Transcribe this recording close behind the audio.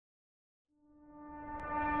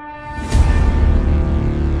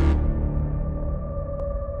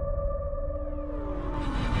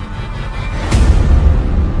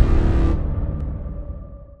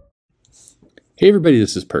Hey everybody,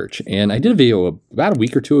 this is Perch, and I did a video about a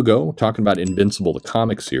week or two ago talking about Invincible, the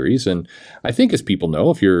comic series, and I think as people know,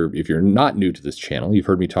 if you're not new to this channel, you've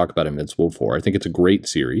heard me talk about Invincible before. I think it's a great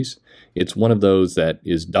series. It's one of those that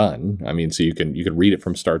is done. I mean, so you can read it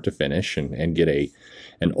from start to finish and get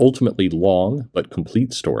an ultimately long but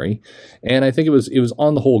complete story. And I think it was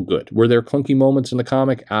on the whole good. Were there clunky moments in the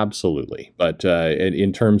comic? Absolutely. But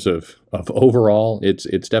in terms of overall, it's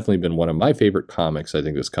definitely been one of my favorite comics. I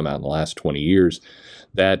think that's come out in the last 20 years.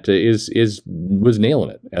 That was nailing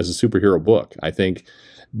it as a superhero book. I think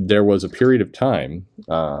there was a period of time,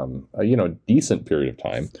 a decent period of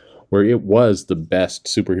time, where it was the best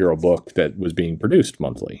superhero book that was being produced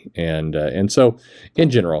monthly. And so, in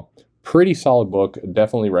general, pretty solid book.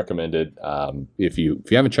 Definitely recommended. If you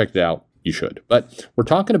haven't checked it out, you should. But we're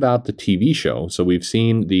talking about the TV show. So we've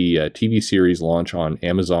seen the TV series launch on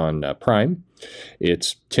Amazon Prime.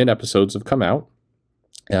 It's 10 episodes have come out.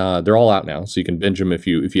 They're all out now, so you can binge them if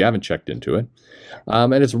you haven't checked into it.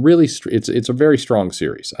 And it's really it's a very strong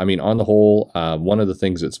series. I mean, on the whole, one of the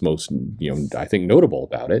things that's most I think notable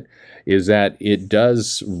about it is that it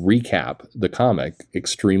does recap the comic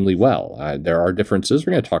extremely well. There are differences.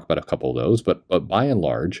 We're going to talk about a couple of those, but by and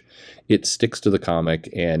large, it sticks to the comic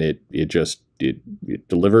and it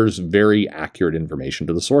delivers very accurate information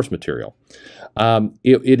to the source material.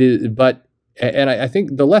 It is, but. And I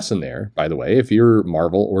think the lesson there, by the way, if you're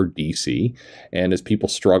Marvel or DC, and as people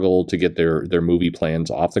struggle to get their movie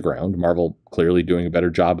plans off the ground, Marvel clearly doing a better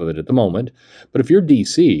job of it at the moment. But if you're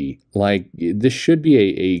DC, like, this should be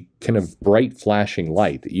a kind of bright flashing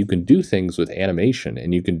light that you can do things with animation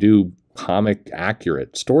and you can do comic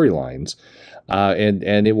accurate storylines,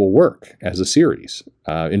 and it will work as a series.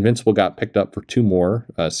 Invincible got picked up for 2 more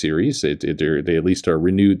series. They at least are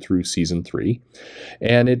renewed through season 3,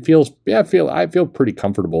 and it feels I feel pretty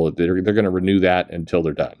comfortable that they're going to renew that until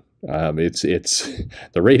they're done. It's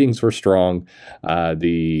the ratings were strong.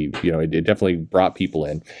 It definitely brought people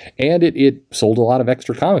in, and it sold a lot of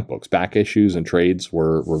extra comic books. Back issues and trades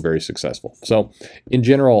were very successful. So in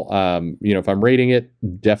general, if I'm rating it,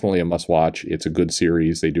 definitely a must watch. It's a good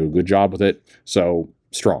series. They do a good job with it. So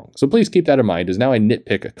strong. So please keep that in mind as now I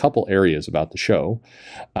nitpick a couple areas about the show.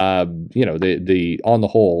 On the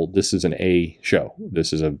whole, this is an A show.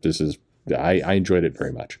 I enjoyed it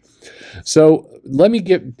very much. So let me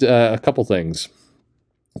get a couple things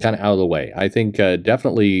kind of out of the way. I think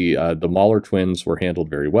definitely the Mauler twins were handled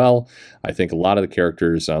very well. I think a lot of the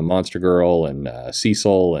characters, Monster Girl and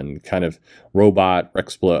Cecil and kind of Robot,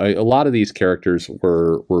 Rexplo, a lot of these characters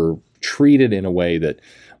were treated in a way that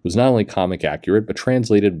was not only comic accurate, but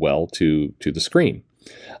translated well to the screen.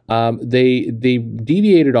 They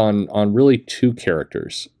deviated on really 2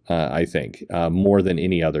 characters, I think, more than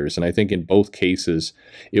any others. And I think in both cases,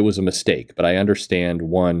 it was a mistake, but I understand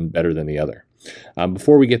one better than the other.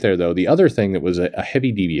 Before we get there, though, the other thing that was a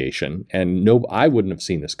heavy deviation, and I wouldn't have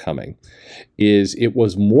seen this coming, is it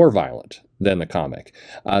was more violent than the comic.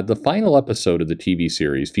 The final episode of the TV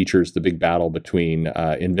series features the big battle between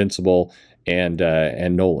Invincible and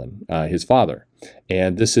Nolan, his father.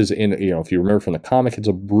 And this is if you remember from the comic, it's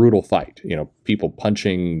a brutal fight. People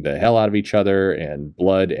punching the hell out of each other and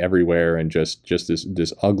blood everywhere, and just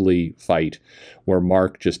this ugly fight where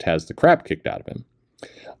Mark just has the crap kicked out of him.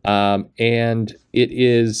 And it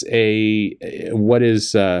is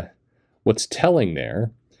what's telling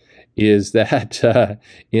there is that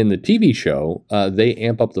in the TV show, they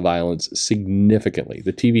amp up the violence significantly.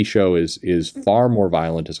 The TV show is far more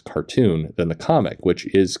violent as a cartoon than the comic, which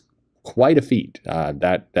is quite a feat.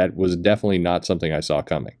 That was definitely not something I saw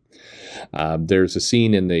coming. There's a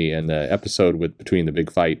scene in the episode between the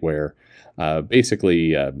big fight where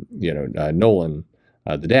basically Nolan,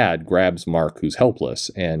 the dad, grabs Mark, who's helpless,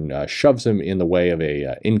 and shoves him in the way of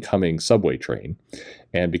a incoming subway train.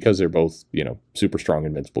 And because they're both, super strong,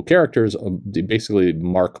 invincible characters, basically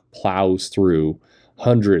Mark plows through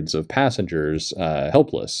hundreds of passengers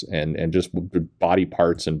helpless, and just body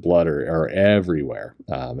parts and blood are everywhere.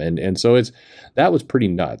 And so that was pretty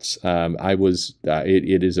nuts.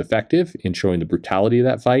 It is effective in showing the brutality of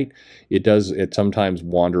that fight. It sometimes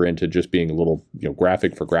wander into just being a little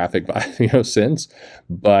graphic for graphic sense.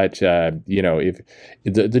 But if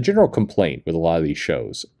the general complaint with a lot of these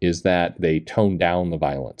shows is that they tone down the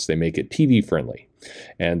violence, they make it TV friendly.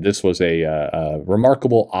 And this was a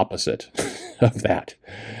remarkable opposite of that.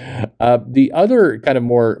 The other kind of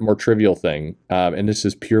more trivial thing, and this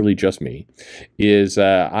is purely just me, is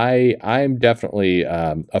I'm definitely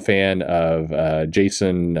a fan of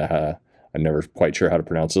Jason I'm never quite sure how to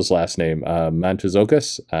pronounce his last name,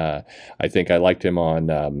 Mantzoukas. I think I liked him on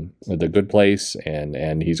The Good Place,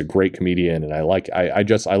 and he's a great comedian, and I like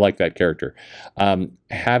that character.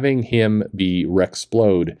 Having him be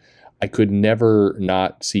Rexplode, I could never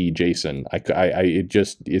not see Jason.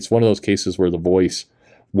 It's one of those cases where the voice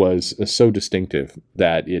was so distinctive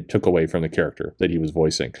that it took away from the character that he was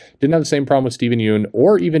voicing. Didn't have the same problem with Stephen Yeun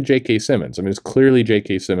or even J.K. Simmons. I mean, it's clearly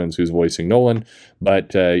J.K. Simmons who's voicing Nolan,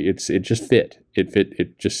 but it just fit.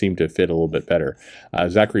 It just seemed to fit a little bit better.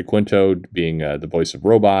 Zachary Quinto being the voice of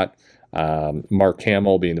Robot, Mark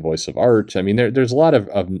Hamill being the voice of Art. I mean, there's a lot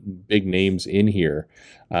of big names in here.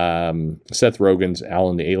 Seth Rogen's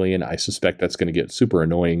Alan the Alien. I suspect that's going to get super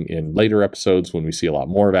annoying in later episodes when we see a lot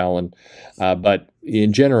more of Alan. But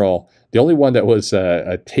in general, the only one that was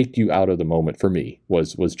take you out of the moment for me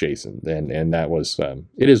was Jason, and that was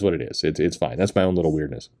it is what it is. It's fine. That's my own little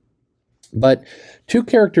weirdness. But two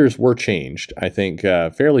characters were changed, I think,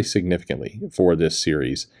 fairly significantly for this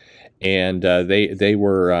series, and they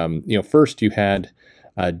were first you had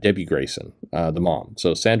Debbie Grayson, the mom.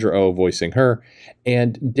 So Sandra Oh voicing her.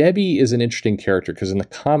 And Debbie is an interesting character because in the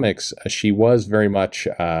comics, she was very much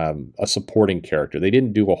a supporting character. They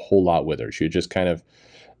didn't do a whole lot with her. She was just kind of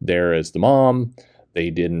there as the mom.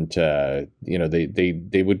 They didn't,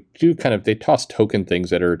 they would do they tossed token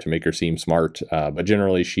things at her to make her seem smart. But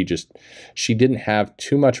generally, she didn't have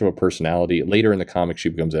too much of a personality. Later in the comics, she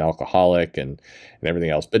becomes an alcoholic and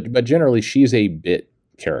everything else. But generally, she's a bit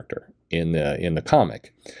character in the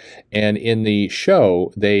comic. And in the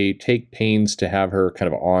show, they take pains to have her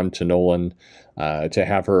kind of on to Nolan, to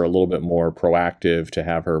have her a little bit more proactive, to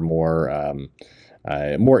have her more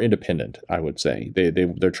independent, I would say.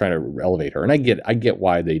 They're trying to elevate her. And I get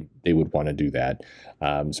why they would want to do that.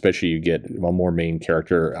 Especially you get a more main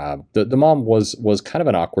character. The mom was kind of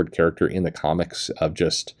an awkward character in the comics of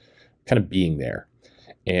just kind of being there.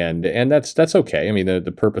 And that's okay. I mean,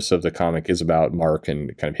 the purpose of the comic is about Mark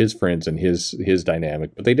and kind of his friends and his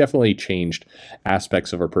dynamic, but they definitely changed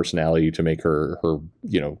aspects of her personality to make her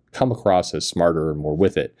come across as smarter and more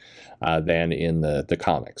with it than in the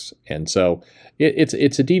comics. And so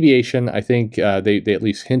it's a deviation. I think they at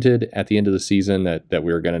least hinted at the end of the season that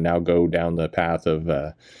we were going to now go down the path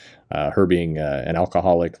of her being an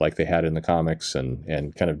alcoholic like they had in the comics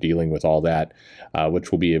and kind of dealing with all that,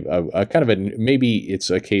 which will be a kind of maybe it's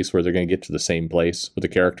a case where they're going to get to the same place with the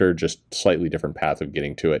character, just slightly different path of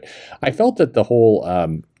getting to it. I felt that the whole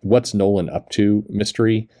what's Nolan up to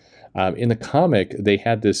mystery, in the comic, they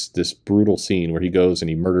had this brutal scene where he goes and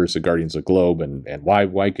he murders the Guardians of the Globe, and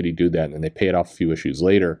why could he do that? And then they pay it off a few issues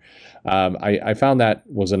later. I found that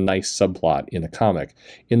was a nice subplot in the comic.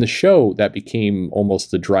 In the show, that became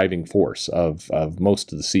almost the driving force of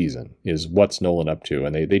most of the season, is what's Nolan up to,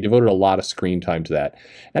 and they devoted a lot of screen time to that.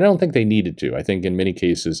 And I don't think they needed to. I think in many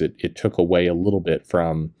cases it took away a little bit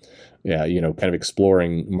from kind of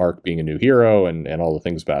exploring Mark being a new hero and all the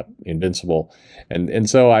things about Invincible. And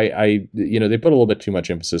so I they put a little bit too much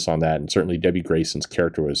emphasis on that. And certainly Debbie Grayson's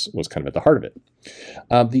character was kind of at the heart of it.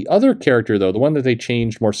 The other character, though, the one that they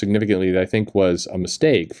changed more significantly that I think was a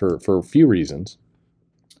mistake for a few reasons,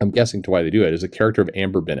 I'm guessing to why they do it, is the character of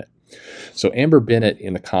Amber Bennett. So Amber Bennett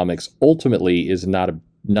in the comics ultimately is not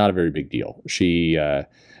a very big deal.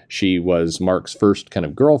 She was Mark's first kind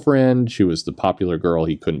of girlfriend. She was the popular girl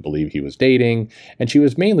he couldn't believe he was dating. And she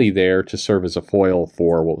was mainly there to serve as a foil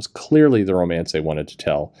for what was clearly the romance they wanted to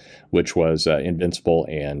tell, which was Invincible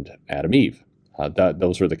and Adam Eve.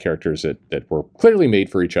 Those were the characters that were clearly made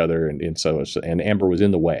for each other. And Amber was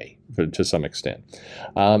in the way to some extent.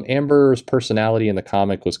 Amber's personality in the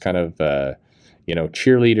comic was kind of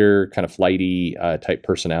cheerleader, kind of flighty type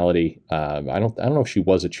personality. I don't know if she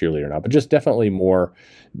was a cheerleader or not, but just definitely more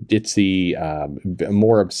ditzy,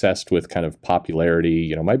 more obsessed with kind of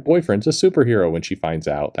popularity. My boyfriend's a superhero when she finds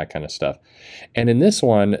out, that kind of stuff. And in this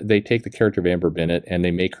one, they take the character of Amber Bennett and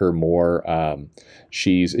they make her more,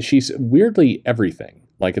 she's weirdly everything.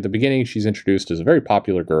 Like at the beginning, she's introduced as a very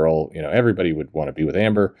popular girl. Everybody would want to be with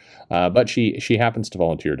Amber, but she happens to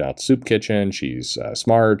volunteer down at the soup kitchen. She's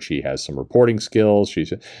smart. She has some reporting skills.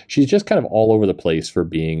 She's just kind of all over the place for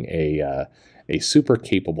being a super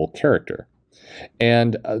capable character.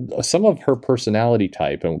 And some of her personality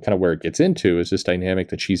type and kind of where it gets into is this dynamic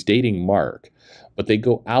that she's dating Mark, but they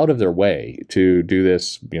go out of their way to do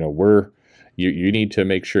this. You need to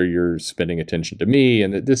make sure you're spending attention to me.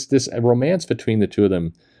 And this romance between the two of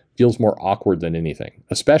them feels more awkward than anything,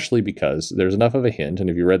 especially because there's enough of a hint, and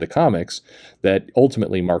if you read the comics, that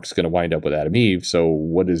ultimately Mark's going to wind up with Adam Eve, so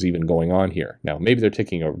what is even going on here? Now, maybe they're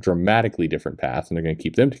taking a dramatically different path, and they're going to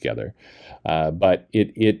keep them together, but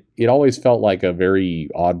it always felt like a very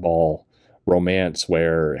oddball romance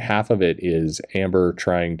where half of it is Amber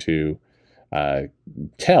trying to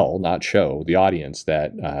tell, not show, the audience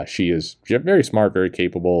that she is very smart, very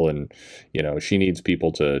capable, and she needs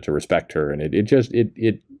people to respect her, and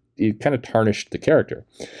it kind of tarnished the character.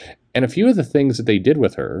 And a few of the things that they did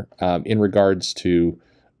with her in regards to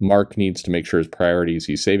Mark needs to make sure his priorities,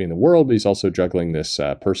 he's saving the world, but he's also juggling this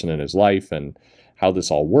person in his life, and how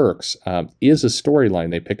this all works is a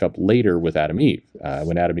storyline they pick up later with Adam Eve.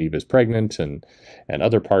 When Adam Eve is pregnant and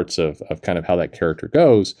other parts of kind of how that character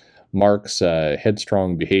goes, Mark's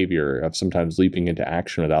headstrong behavior of sometimes leaping into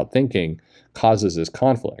action without thinking causes this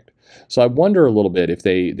conflict. So I wonder a little bit if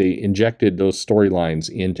they injected those storylines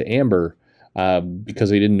into Amber because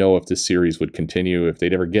they didn't know if this series would continue, if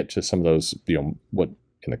they'd ever get to some of those, what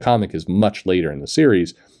in the comic is much later in the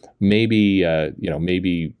series. Maybe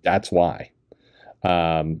maybe that's why.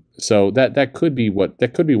 So that could be what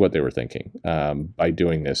they were thinking by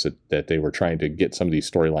doing this, that they were trying to get some of these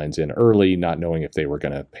storylines in early, not knowing if they were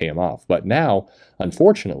going to pay them off. But now,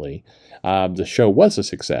 unfortunately, the show was a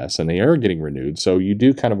success and they are getting renewed. So you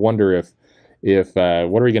do kind of wonder if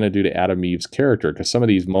what are we going to do to Adam Eve's character? Because some of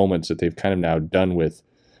these moments that they've kind of now done with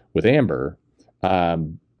Amber, are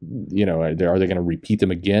they going to repeat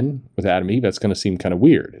them again with Adam Eve? That's going to seem kind of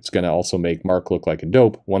weird. It's going to also make Mark look like a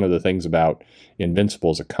dope. One of the things about Invincible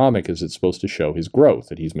as a comic is it's supposed to show his growth,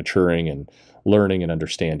 that he's maturing and learning and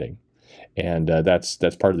understanding. And that's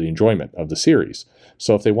part of the enjoyment of the series.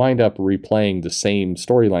 So if they wind up replaying the same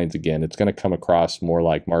storylines again, it's going to come across more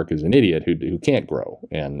like Mark is an idiot who can't grow.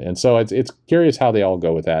 And so it's curious how they all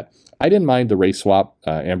go with that. I didn't mind the race swap.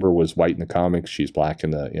 Amber was white in the comics. She's black in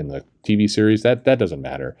the TV series. That doesn't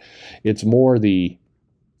matter. It's more the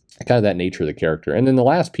kind of that nature of the character. And then the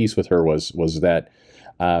last piece with her was that,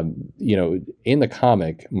 in the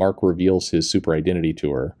comic, Mark reveals his super identity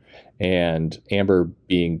to her. And Amber,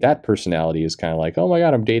 being that personality, is kind of like, oh my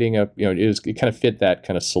God, I'm dating it kind of fit that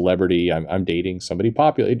kind of celebrity. I'm dating somebody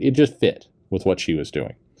popular. It just fit with what she was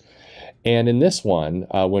doing. And in this one,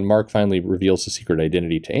 when Mark finally reveals the secret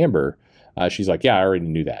identity to Amber, she's like, yeah, I already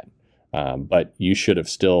knew that. But you should have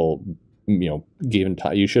still, given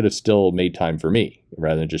time. You should have still made time for me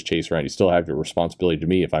rather than just chase around. You still have your responsibility to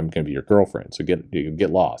me if I'm going to be your girlfriend. So get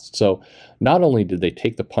lost. So not only did they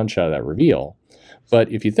take the punch out of that reveal, but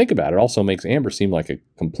if you think about it, it also makes Amber seem like a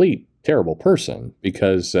complete terrible person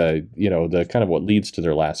because, the kind of what leads to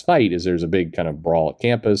their last fight is there's a big kind of brawl at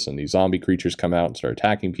campus and these zombie creatures come out and start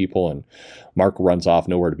attacking people and Mark runs off,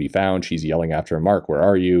 nowhere to be found. She's yelling after him, Mark, where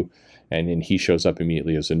are you? And then he shows up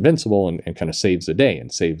immediately as Invincible and kind of saves the day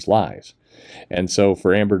and saves lives. And so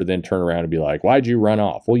for Amber to then turn around and be like, why'd you run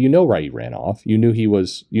off? Well, you know why he ran off. You knew he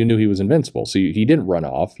was invincible. So he didn't run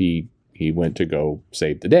off. He went to go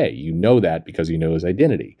save the day. You know that because you know his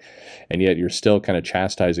identity. And yet you're still kind of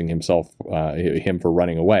chastising him for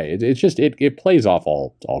running away. It plays off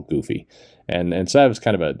all goofy. And so that was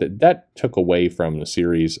kind of that took away from the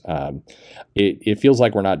series. It feels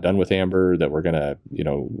like we're not done with Amber, that we're going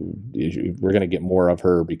to get more of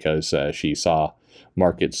her because she saw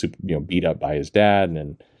Mark get beat up by his dad.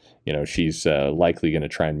 And she's likely going to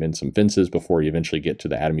try and mend some fences before you eventually get to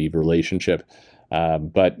the Adam Eve relationship.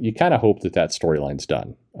 But you kind of hope that storyline's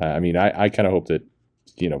done. I kind of hope that,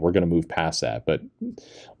 we're going to move past that, but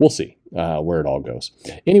we'll see where it all goes.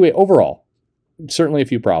 Anyway, overall, certainly a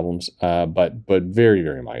few problems, but very,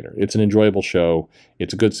 very minor. It's an enjoyable show.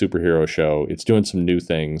 It's a good superhero show. It's doing some new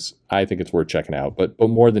things. I think it's worth checking out, but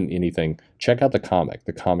more than anything, check out the comic.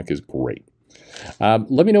 The comic is great. Let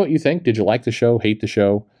me know what you think. Did you like the show? Hate the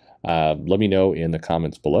show? Let me know in the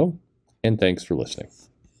comments below, and thanks for listening.